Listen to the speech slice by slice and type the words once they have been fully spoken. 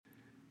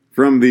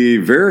From the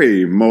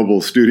very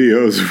mobile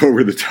studios of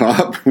Over the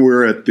Top,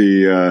 we're at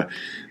the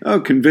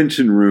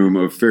convention room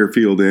of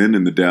Fairfield Inn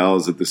in the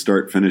Dalles at the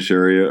start-finish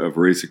area of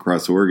Race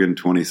Across Oregon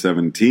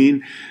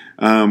 2017.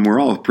 We're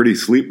all pretty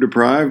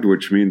sleep-deprived,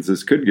 which means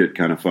this could get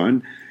kind of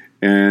fun.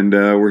 And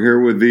we're here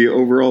with the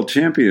overall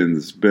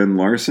champions, Ben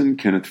Larson,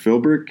 Kenneth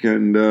Philbrick,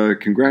 and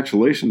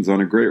congratulations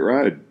on a great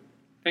ride.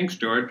 Thanks,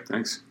 George.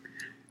 Thanks.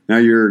 Now,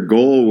 your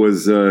goal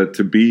was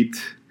to beat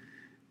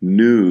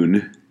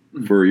noon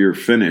for your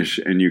finish,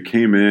 and you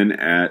came in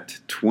at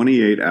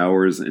 28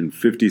 hours and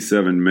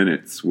 57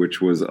 minutes,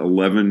 which was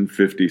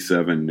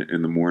 11:57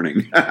 in the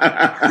morning.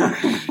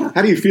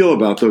 How do you feel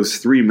about those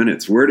 3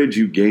 minutes? Where did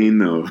you gain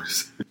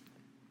those?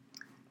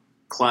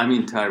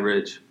 Climbing Tie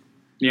Ridge.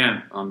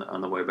 Yeah.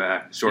 On the way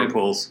back. Short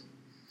pulls.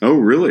 Oh,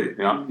 really?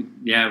 Yeah.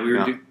 Yeah,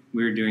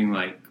 we were doing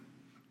like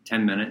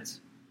 10 minutes.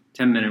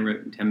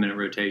 10-minute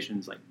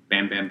rotations, like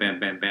bam, bam, bam,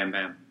 bam, bam,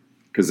 bam.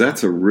 Because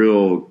that's a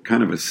real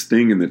kind of a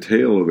sting in the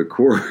tail of the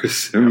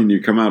course. I mean,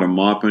 you come out of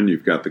Maupin,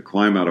 you've got the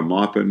climb out of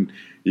Maupin,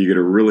 you get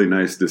a really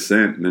nice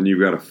descent, and then you've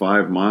got a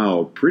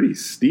 5-mile, pretty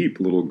steep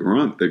little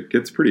grunt that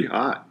gets pretty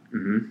hot.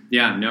 Mm-hmm.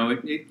 Yeah, no,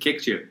 it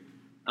kicks you.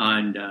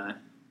 And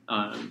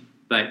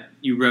but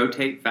you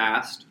rotate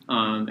fast,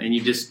 and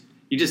you just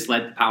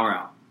let the power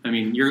out. I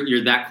mean,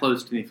 you're that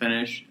close to the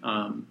finish,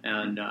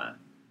 and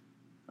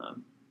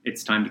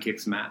it's time to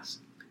kick some ass.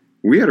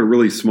 We had a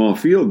really small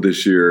field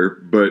this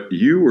year, but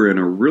you were in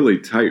a really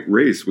tight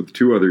race with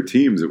two other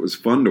teams. It was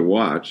fun to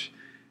watch,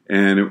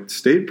 and it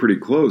stayed pretty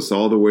close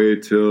all the way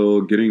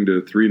till getting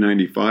to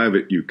 395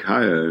 at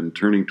Ukiah and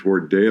turning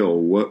toward Dale.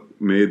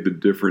 What made the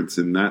difference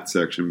in that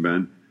section,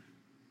 Ben?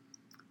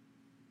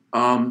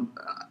 What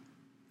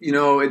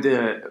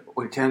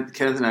Kenneth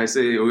and I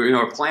say,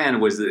 our plan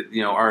was that,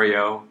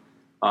 REO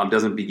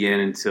doesn't begin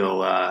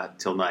until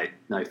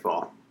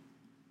nightfall.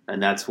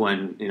 And that's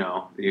when,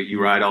 you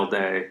ride all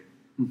day,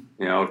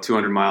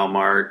 200-mile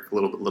mark, a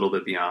little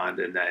bit beyond,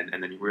 and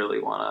then you really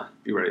want to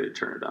be ready to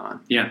turn it on.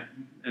 Yeah,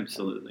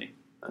 absolutely.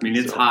 I mean,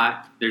 it's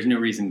hot. There's no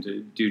reason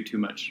to do too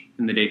much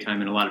in the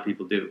daytime, and a lot of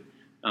people do.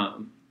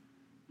 And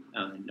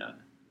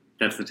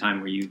that's the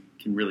time where you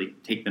can really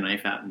take the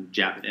knife out and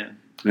jab it in.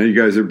 Now, you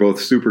guys are both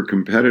super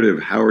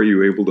competitive. How are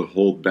you able to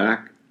hold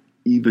back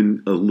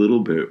even a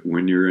little bit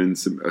when you're in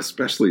some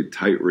especially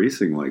tight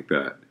racing like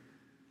that?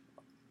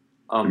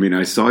 I mean,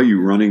 I saw you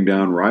running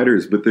down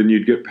riders, but then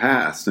you'd get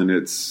past, and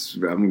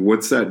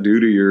what's that do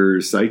to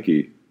your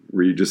psyche?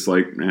 Were you just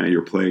like,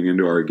 you're playing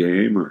into our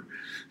game, or?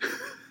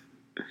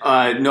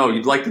 No,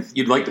 you'd like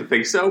to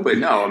think so, but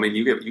no. I mean,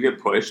 you get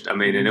pushed. I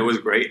mean, and it was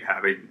great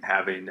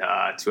having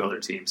two other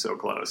teams so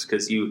close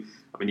because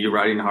you're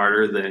riding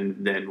harder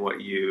than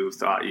what you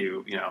thought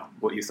you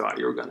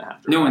were going to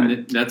have to. No, ride.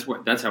 and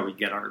that's how we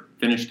get our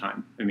finish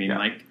time. I mean,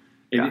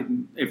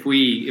 if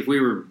we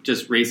were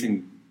just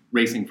racing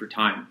for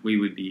time,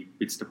 we'd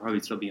probably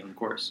still be on the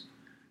course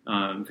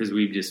because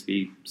we'd just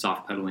be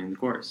soft pedaling the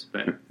course.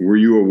 But were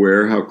you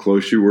aware how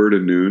close you were to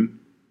noon?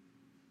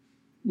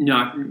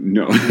 No.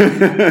 No.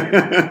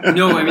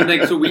 No, I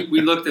mean, so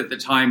we looked at the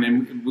time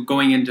and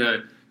going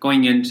into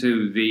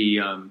the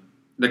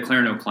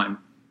Clarno climb.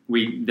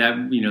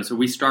 So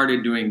we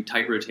started doing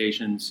tight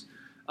rotations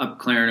up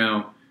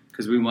Clarno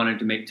because we wanted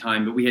to make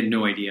time, but we had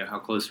no idea how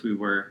close we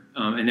were.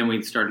 And then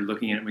we started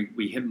looking at it.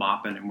 We hit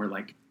Maupin, and we're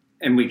like,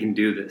 and we can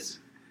do this.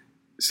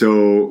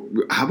 So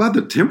how about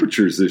the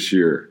temperatures this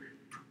year?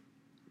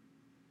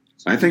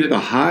 I think the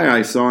high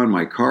I saw in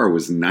my car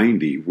was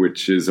 90,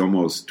 which is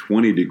almost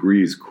 20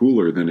 degrees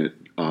cooler than it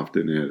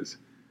often is.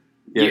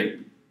 Yeah.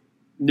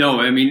 No,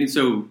 I mean,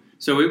 so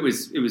it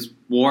was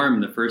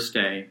warm the first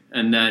day,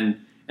 and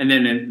then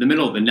in the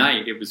middle of the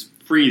night it was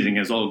freezing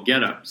as all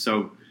get up.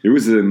 So it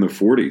was in the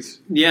 40s.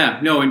 Yeah,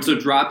 no, and so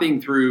dropping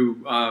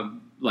through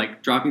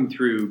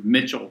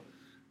Mitchell,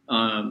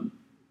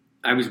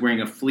 I was wearing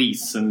a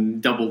fleece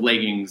and double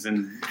leggings,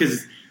 and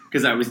because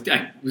I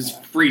was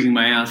freezing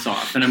my ass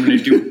off, and I'm going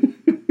to do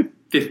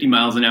 50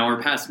 miles an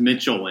hour past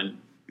Mitchell. And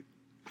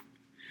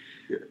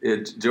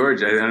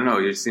George, I don't know,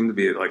 you seem to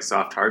be like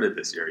soft-hearted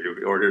this year.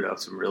 You ordered up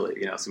some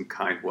really, some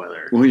kind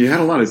weather. Well, you had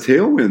a lot of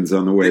tailwinds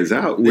on the ways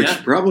out, which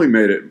probably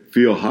made it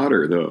feel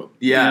hotter, though.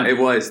 Yeah. It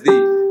was. I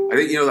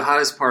think the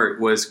hottest part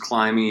was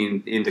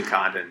climbing into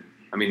Condon.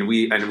 I mean,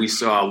 we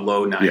saw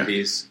low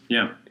 90s.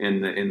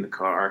 In the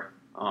car.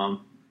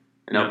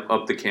 And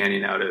up the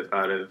canyon out of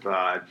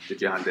the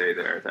John Day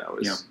there, that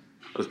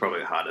was probably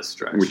the hottest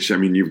stretch. Which, I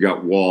mean, you've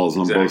got walls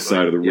on both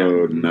sides of the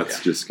road, and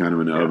that's just kind of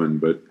an oven.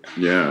 But,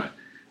 yeah.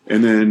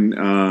 And then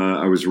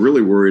I was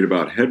really worried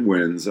about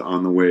headwinds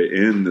on the way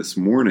in this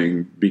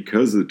morning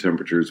because the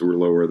temperatures were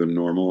lower than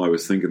normal. I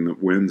was thinking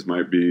that winds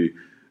might be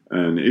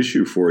an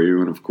issue for you.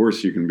 And, of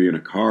course, you can be in a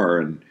car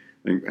and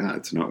think,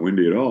 it's not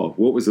windy at all.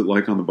 What was it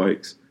like on the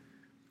bikes?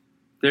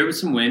 There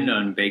was some wind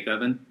on Bake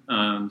Oven.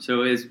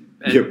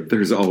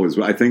 There's always.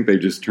 I think they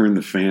just turned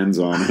the fans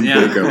on.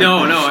 Bake Oven.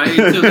 No.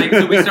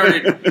 So we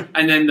started,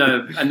 and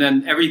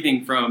then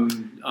everything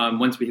from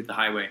once we hit the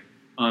highway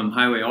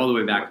all the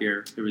way back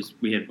here,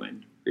 we had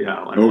wind.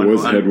 Yeah. It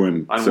was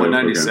headwind. On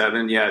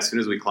 197, okay. Yeah, as soon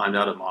as we climbed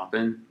out of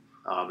Maupin,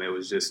 it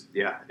was just,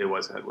 it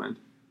was headwind.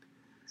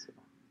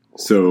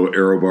 So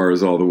aero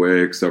bars all the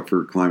way except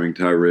for climbing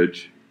Tie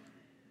Ridge?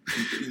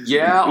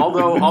 Yeah,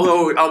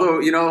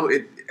 although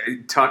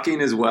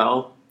tucking as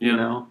well,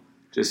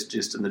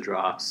 just in the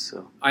drops.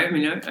 So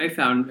I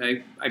found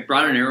I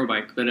brought an aero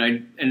bike, but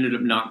I ended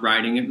up not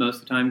riding it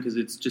most of the time because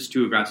it's just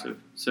too aggressive.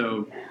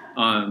 So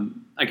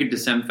I could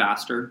descend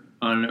faster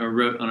on a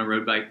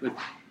road bike with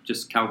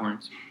just cow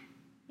horns,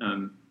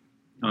 and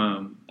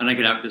I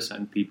could out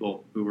descend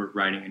people who were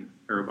riding in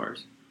aero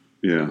bars.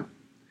 Yeah.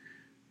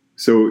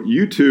 So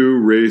you two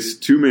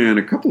raced two-man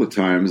a couple of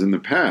times in the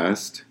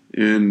past,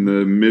 in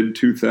the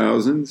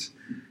mid-2000s.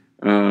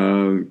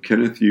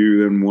 Kenneth,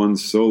 you then won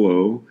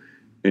solo,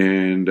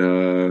 and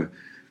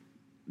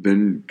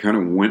then kind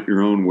of went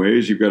your own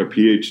ways. You've got a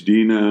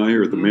PhD now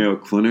here at the Mayo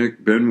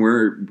Clinic. Ben,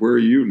 where are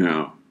you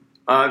now?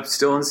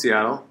 Still in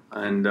Seattle,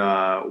 and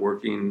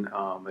working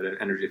at an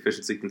energy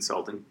efficiency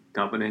consulting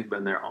company.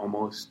 Been there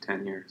almost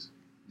 10 years.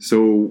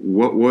 So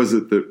what was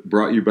it that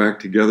brought you back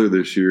together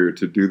this year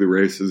to do the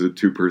race as a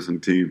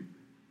two-person team,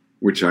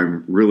 which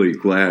I'm really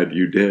glad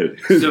you did?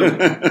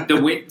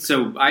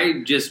 So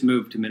I just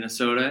moved to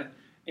Minnesota,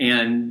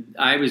 and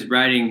I was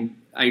riding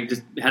 – I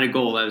just had a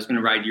goal I was going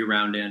to ride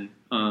year-round in.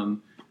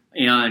 In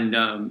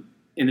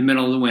the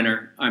middle of the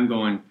winter, I'm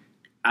going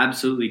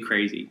absolutely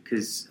crazy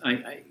because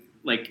I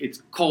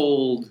it's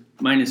cold,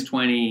 minus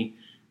 20.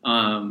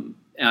 I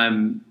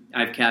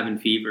have cabin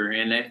fever,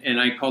 and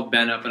I called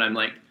Ben up, and I'm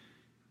like,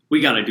 we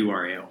got to do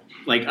RAO.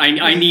 Like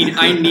I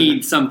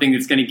need something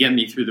that's going to get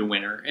me through the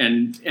winter.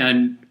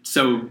 And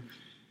so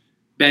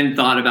Ben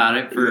thought about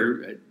it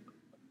for.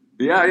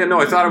 I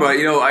thought about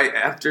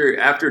it.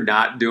 After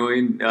not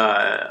doing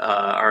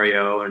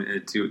RAO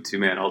and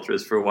two-man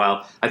ultras for a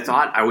while, I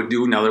thought I would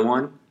do another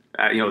one.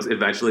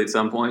 Eventually at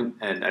some point,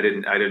 and I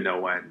didn't know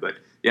when. But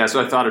yeah,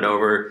 so I thought it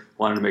over.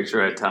 Wanted to make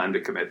sure I had time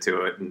to commit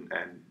to it, and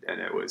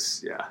it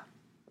was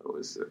It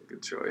was a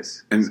good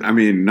choice. And I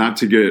mean, not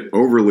to get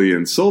overly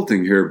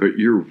insulting here, but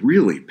you're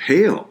really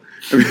pale.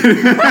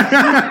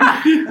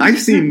 I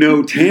see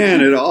no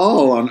tan at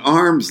all on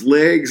arms,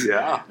 legs.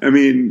 Yeah. I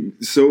mean,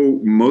 so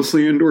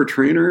mostly indoor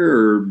trainer,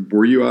 or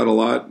were you out a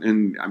lot?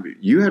 And I mean,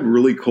 you had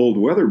really cold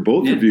weather,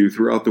 both of you,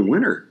 throughout the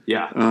winter.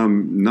 Yeah.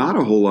 Not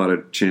a whole lot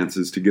of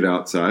chances to get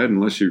outside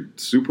unless you're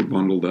super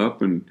bundled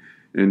up and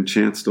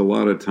chanced a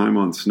lot of time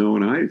on snow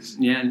and ice.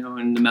 Yeah, no,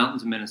 and the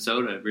mountains of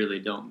Minnesota really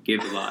don't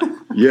give a lot.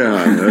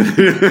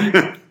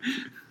 Yeah.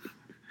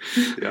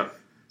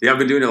 Yeah, I've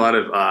been doing a lot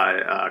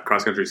of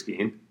cross-country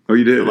skiing. Oh,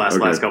 you did? The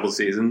last couple of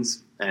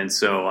seasons. And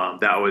so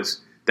that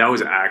was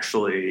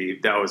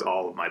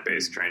all of my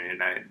base training,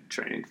 and I had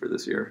training for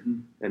this year.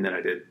 Mm-hmm. And then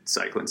I did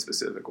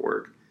cycling-specific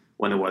work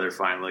when the weather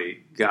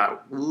finally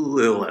got a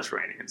little less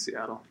rainy in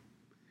Seattle.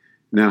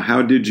 Now,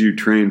 how did you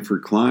train for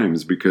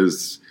climbs?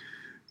 Because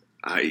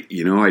I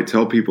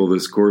tell people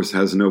this course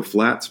has no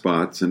flat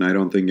spots, and I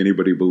don't think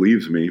anybody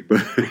believes me,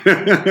 but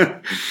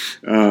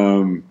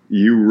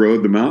you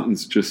rode the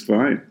mountains just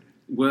fine.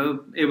 Well,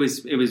 it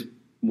was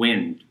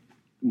wind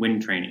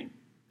training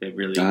that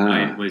really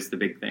was the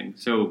big thing.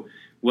 So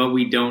what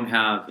we don't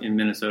have in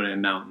Minnesota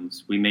in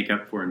mountains, we make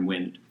up for in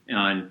wind.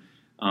 And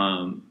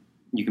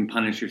you can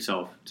punish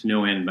yourself to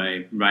no end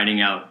by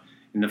riding out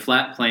in the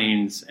flat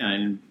plains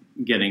and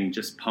getting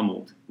just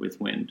pummeled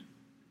with wind.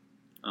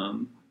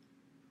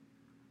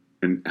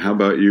 And how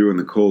about you in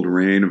the cold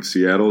rain of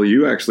Seattle?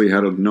 You actually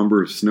had a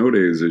number of snow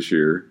days this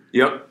year.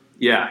 Yep.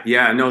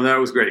 Yeah. No, that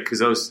was great because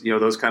those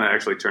kind of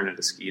actually turned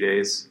into ski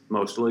days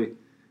mostly,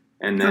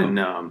 and then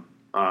I've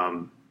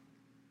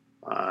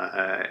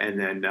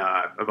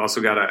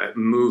also got to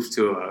move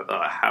to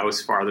a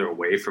house farther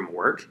away from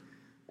work,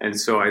 and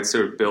so I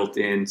sort of built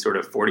in sort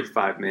of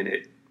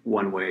 45-minute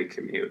one-way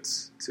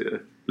commutes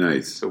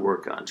to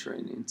work on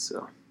training.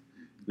 So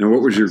now,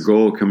 what was your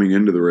goal coming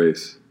into the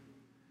race?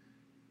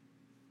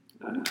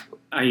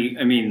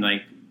 I mean,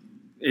 like,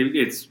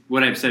 it's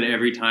what I've said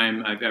every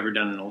time I've ever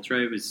done an ultra.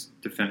 It was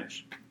to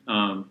finish,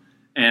 but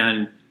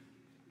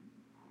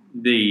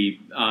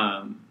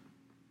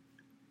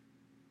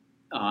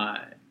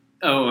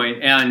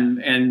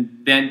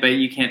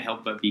you can't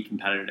help but be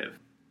competitive.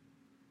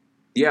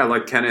 Yeah,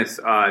 like Kenneth,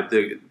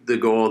 the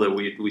goal that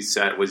we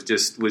set was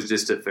just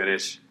to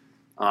finish.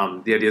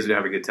 The idea is to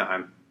have a good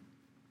time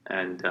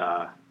and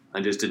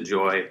just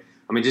enjoy.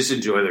 Just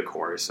enjoy the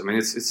course. I mean,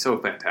 it's so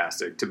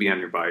fantastic to be on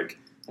your bike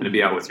and to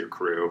be out with your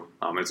crew.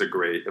 It's a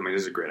great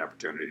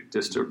opportunity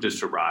just to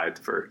ride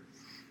for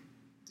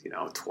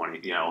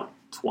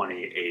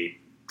 28,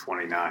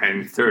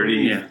 29,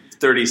 30,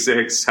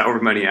 36, however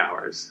many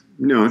hours.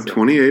 No,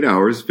 28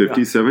 hours,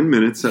 57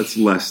 minutes. That's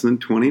less than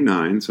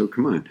 29. So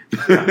come on.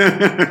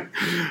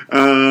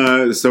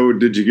 Yeah. So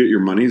did you get your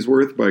money's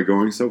worth by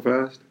going so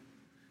fast?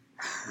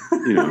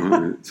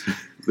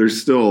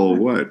 There's still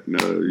what?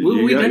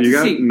 You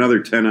got another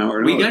 10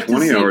 hours,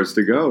 20 hours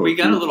to go. We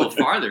got a little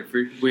farther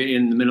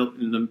in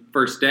the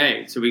first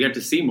day, so we got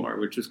to see more,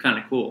 which was kind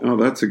of cool. Oh,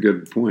 that's a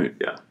good point.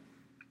 Yeah.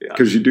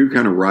 Because you do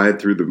kind of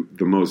ride through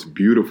the most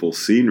beautiful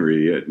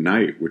scenery at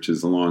night, which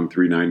is along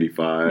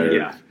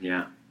 395.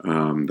 Yeah.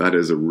 That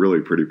is a really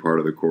pretty part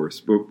of the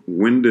course. But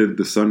when did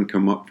the sun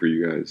come up for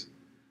you guys?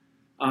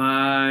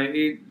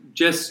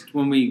 Just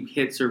when we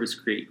hit Service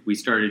Creek, it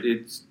started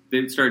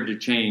to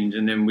change,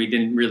 and then we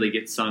didn't really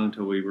get sun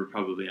until we were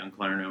probably on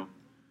Clarno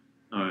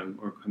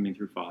or coming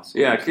through Fossil.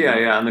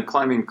 Yeah. And the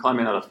climbing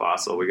out of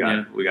Fossil, we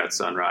got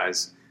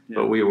sunrise,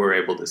 but we were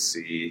able to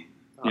see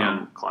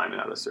climbing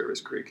out of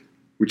Service Creek.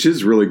 Which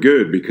is really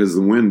good because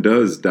the wind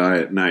does die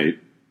at night,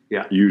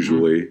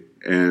 usually,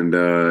 and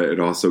it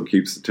also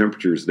keeps the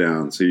temperatures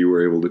down. So you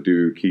were able to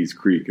do Keys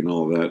Creek and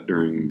all of that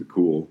during the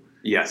cool.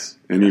 Yes.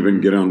 And even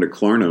get on to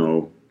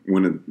Clarno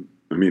when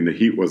the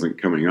heat wasn't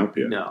coming up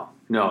yet. No,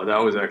 that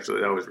was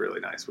really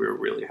nice. We were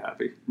really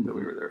happy that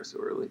we were there so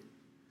early.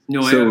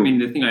 No,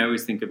 the thing I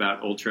always think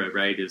about ultra,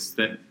 right, is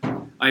that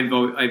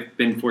I've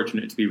been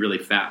fortunate to be really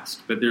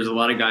fast, but there's a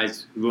lot of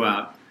guys who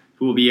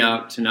will be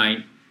out tonight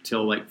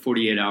till like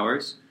 48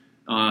 hours,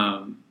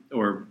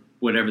 or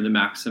whatever the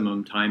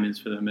maximum time is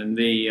for them. And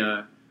they,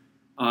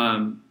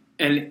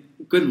 and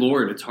good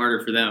Lord, it's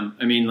harder for them.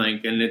 And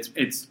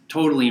it's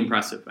totally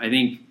impressive. I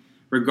think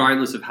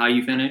regardless of how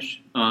you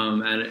finish,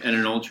 at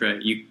an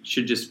ultra, you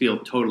should just feel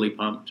totally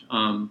pumped.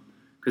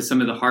 Cause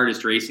some of the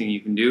hardest racing you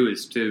can do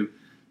is to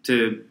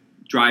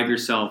drive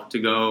yourself to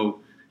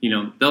go,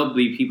 there'll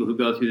be people who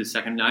go through the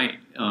second night.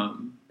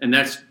 And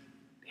that's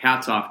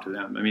hats off to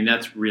them.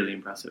 That's really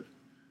impressive.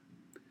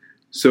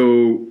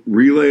 So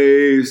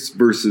relays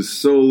versus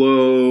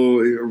solo,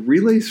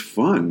 relay's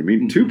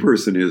fun.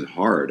 Two-person is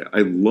hard. I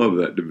love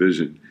that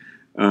division,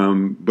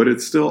 but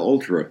it's still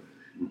ultra.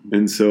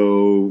 And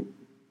so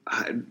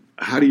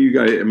how do you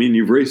guys,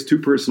 you've raced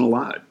two-person a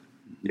lot.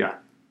 Yeah.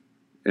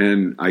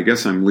 And I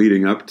guess I'm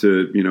leading up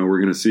to,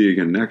 we're going to see you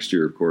again next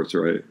year, of course,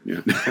 right?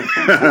 Yeah.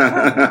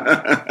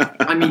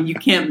 You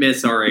can't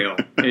miss RAO.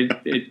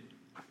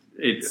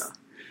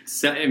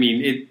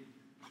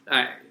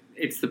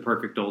 It's the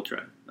perfect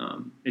ultra.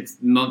 It's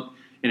in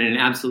an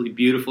absolutely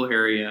beautiful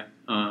area,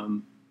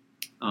 and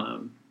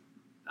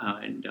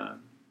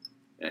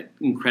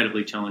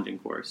incredibly challenging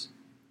course.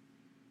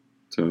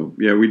 So,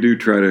 we do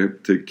try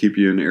to keep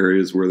you in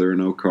areas where there are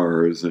no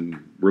cars,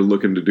 and we're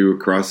looking to do a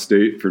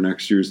cross-state for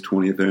next year's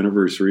 20th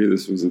anniversary.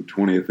 This was the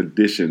 20th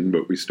edition,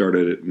 but we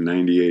started it in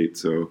 98,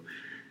 so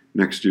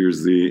next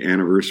year's the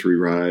anniversary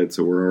ride,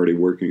 so we're already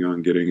working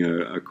on getting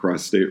a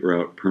cross-state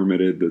route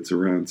permitted that's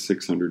around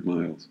 600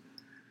 miles.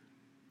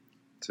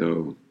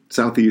 So,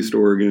 Southeast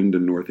Oregon to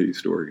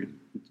Northeast Oregon.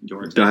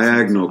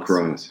 Diagonal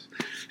cross.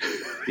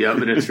 Yep,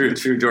 and a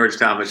true George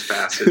Thomas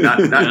fast. Not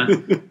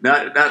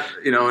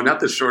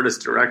the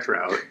shortest direct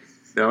route.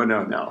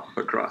 No,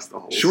 across the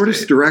whole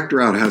shortest state. Direct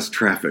route has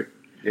traffic.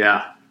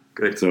 Yeah,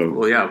 good. So,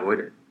 avoid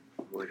it.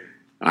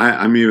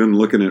 I'm even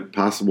looking at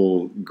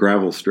possible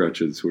gravel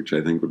stretches, which I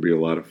think would be a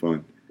lot of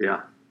fun.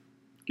 Yeah.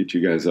 Get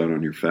you guys out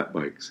on your fat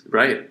bikes.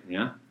 Right.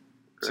 Yeah.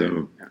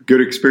 So, good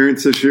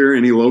experience this year.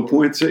 Any low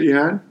points that you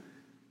had?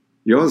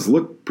 You always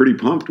looked pretty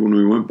pumped when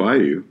we went by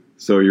you.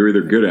 So you're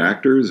either good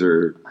actors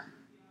or...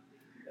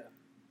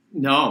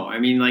 No,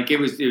 it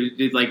was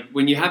like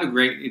when you have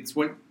it's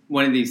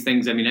one of these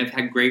things. I've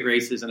had great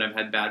races and I've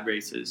had bad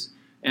races.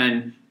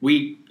 And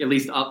we, at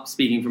least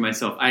speaking for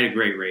myself, I had a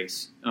great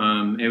race.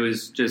 It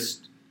was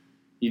just,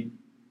 you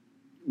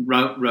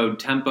rode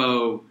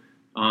tempo.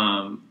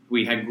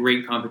 We had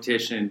great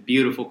competition,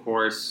 beautiful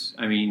course.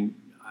 You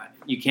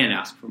can't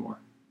ask for more.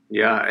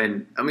 Yeah,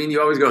 and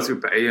you always go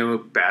through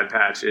bad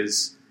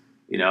patches.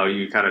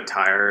 You kind of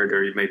tired,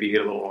 or you maybe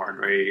get a little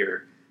ornery,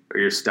 or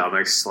your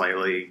stomach's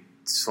slightly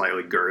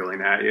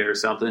gurgling at you or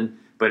something.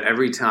 But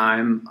every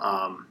time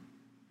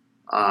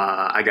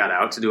I got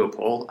out to do a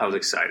pull, I was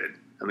excited.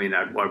 I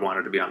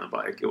wanted to be on the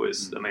bike. It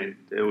was,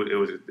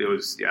 it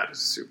was just a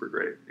super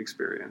great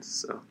experience.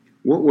 So,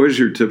 what was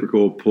your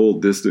typical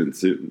pull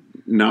distance?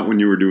 Not when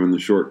you were doing the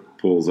short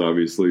pulls,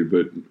 obviously,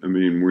 but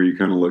were you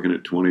kind of looking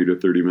at 20 to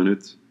 30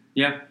 minutes?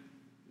 Yeah.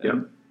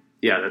 Yep.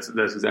 Yeah, that's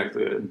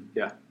exactly it.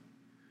 Yeah.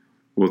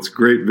 Well, it's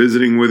great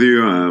visiting with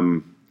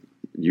you.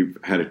 You've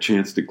had a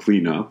chance to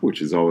clean up,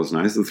 which is always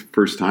nice. That's the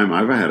first time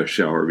I've had a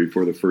shower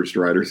before the first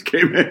riders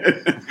came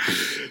in.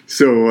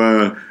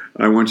 So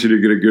I want you to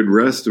get a good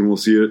rest, and we'll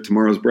see you at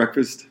tomorrow's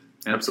breakfast.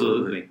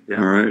 Absolutely. Yeah.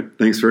 All right.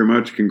 Thanks very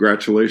much.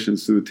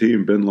 Congratulations to the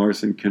team. Ben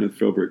Larson, Kenneth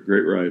Philbrick.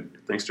 Great ride.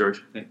 Thanks,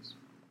 George. Thanks.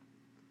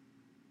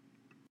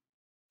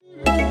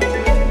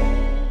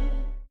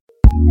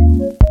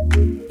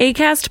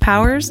 Acast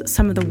powers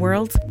some of the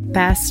world's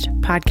best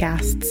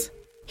podcasts.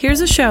 Here's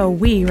a show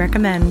we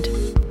recommend.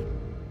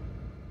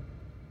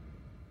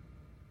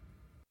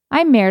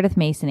 I'm Meredith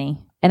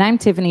Masony. And I'm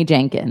Tiffany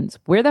Jenkins.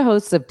 We're the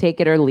hosts of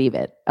Take It or Leave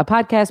It, a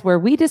podcast where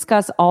we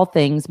discuss all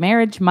things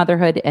marriage,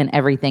 motherhood, and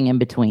everything in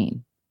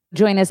between.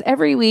 Join us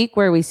every week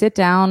where we sit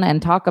down and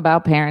talk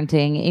about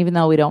parenting, even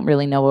though we don't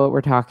really know what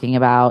we're talking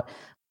about.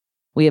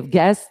 We have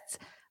guests,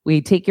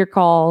 we take your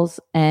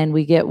calls, and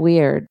we get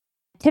weird.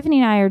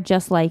 Tiffany and I are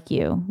just like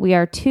you. We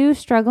are two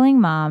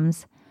struggling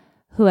moms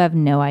who have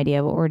no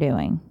idea what we're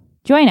doing.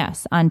 Join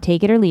us on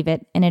Take It or Leave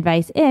It, an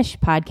advice-ish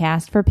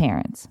podcast for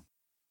parents.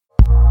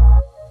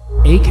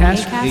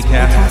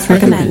 Acast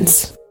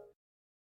recommends.